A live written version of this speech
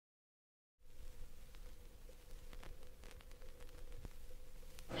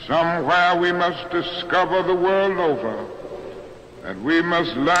Somewhere we must discover the world over that we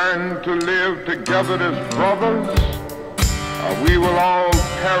must learn to live together as brothers, or we will all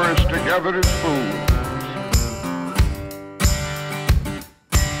perish together as fools.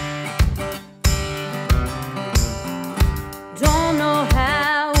 Don't know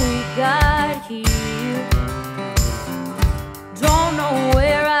how we got here, don't know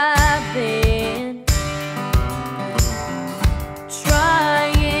where I've been,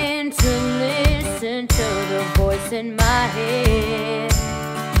 trying to listen to the voice in my head.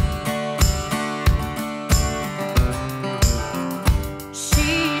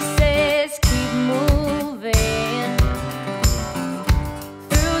 She says keep moving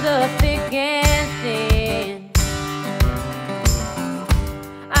through the thick and thin.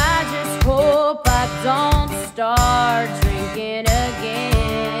 I just hope I don't start drinking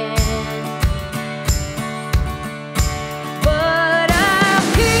again. But I'll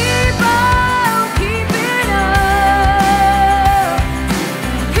keep on keeping up,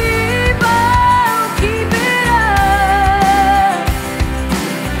 keep on keeping up,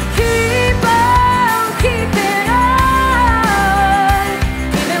 keep on keeping on,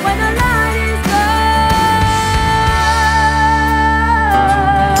 even when the light is gone.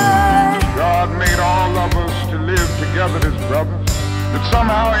 God made all of us to live together as brothers, but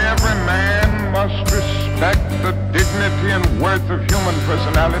somehow every man must respect the dignity and worth of human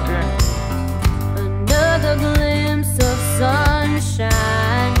personality. Another glimpse of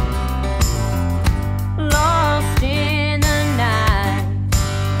sunshine, lost in the night.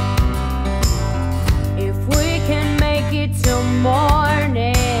 If we can make it till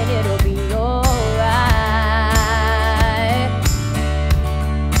morning, it'll be alright.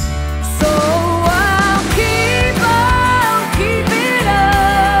 So I'll keep on keeping up,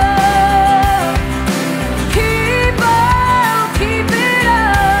 keep on keeping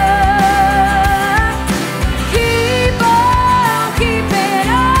up, keep on keeping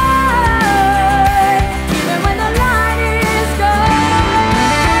on, even when the light is gone.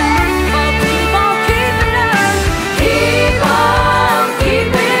 Oh, keep on keeping on, keep on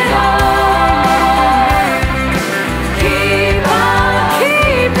keeping on, keep on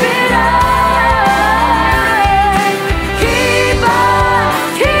keeping on, keep on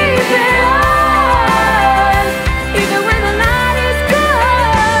keeping on, even when the light is gone.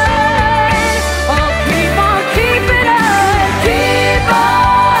 Oh, keep on keeping on, keep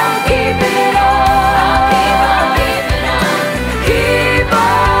on keeping on, keep on keeping on, keep on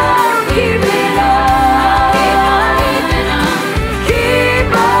keeping on,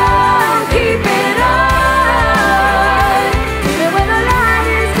 keep on keeping on, even when the light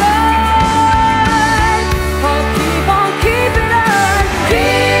is gone. Oh, keep on keeping on,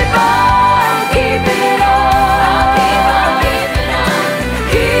 keep on keeping on, keep on keeping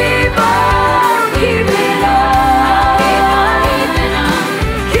on, keep on keeping on,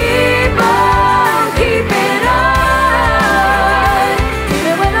 keep on keeping on,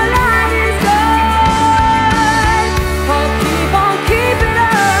 even when the light is gone. Oh, keep on keeping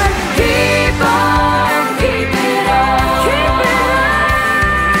on, keep on keeping on, keep it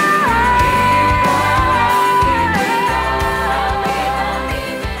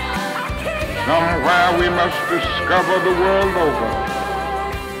Somewhere we must discover the world over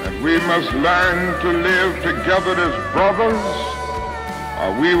that we must learn to live together as brothers, or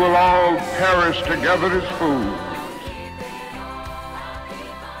we will all perish together as fools.